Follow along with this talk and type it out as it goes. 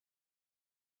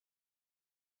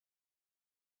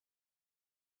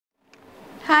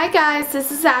Hi guys,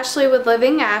 this is Ashley with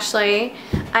Living Ashley.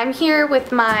 I'm here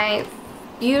with my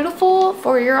beautiful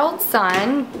 4-year-old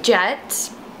son, Jet.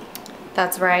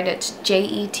 That's right, it's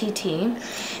J-E-T-T.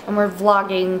 And we're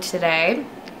vlogging today.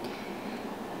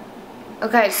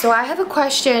 Okay, so I have a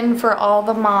question for all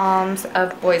the moms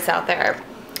of boys out there.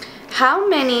 How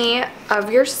many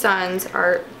of your sons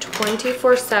are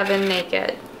 24/7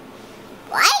 naked?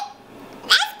 What?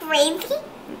 That's crazy.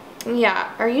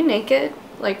 Yeah, are you naked?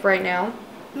 Like right now?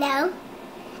 No.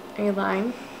 Are you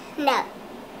lying? No.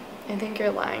 I think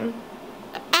you're lying.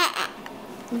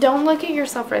 Don't look at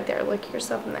yourself right there. Look at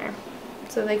yourself in there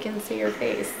so they can see your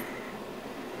face.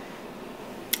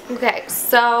 Okay,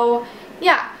 so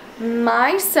yeah,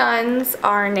 my sons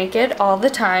are naked all the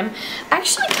time. I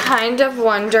actually kind of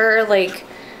wonder, like,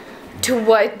 to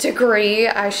what degree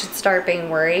I should start being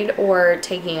worried or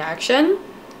taking action.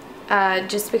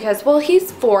 Just because, well,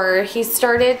 he's 4. He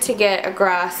started to get a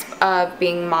grasp of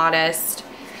being modest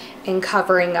and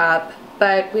covering up.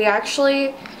 But we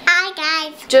actually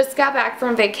just got back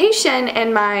from vacation,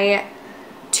 and my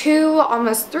 2,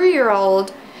 almost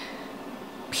 3-year-old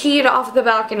peed off the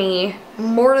balcony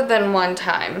more than one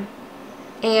time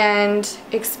and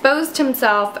exposed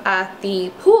himself at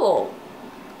the pool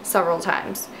several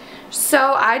times.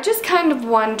 So I just kind of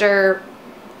wonder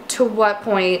to what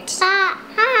point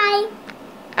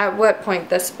at what point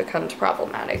this becomes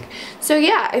problematic. So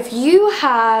yeah, if you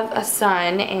have a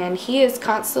son and he is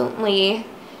constantly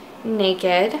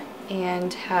naked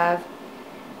and have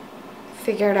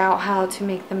figured out how to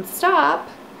make them stop,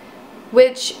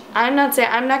 which I'm not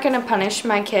going to punish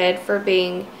my kid for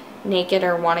being naked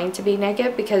or wanting to be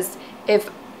naked, because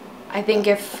I think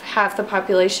if half the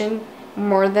population,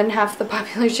 more than half the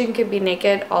population, could be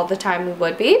naked all the time, we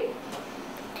would be.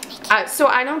 So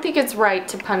I don't think it's right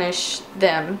to punish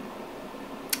them.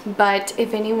 But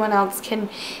if anyone else can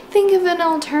think of an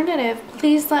alternative,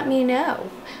 please let me know.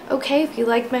 Okay, if you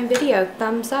like my video,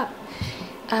 thumbs up.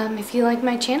 If you like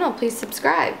my channel, please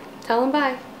subscribe. Tell them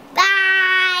bye.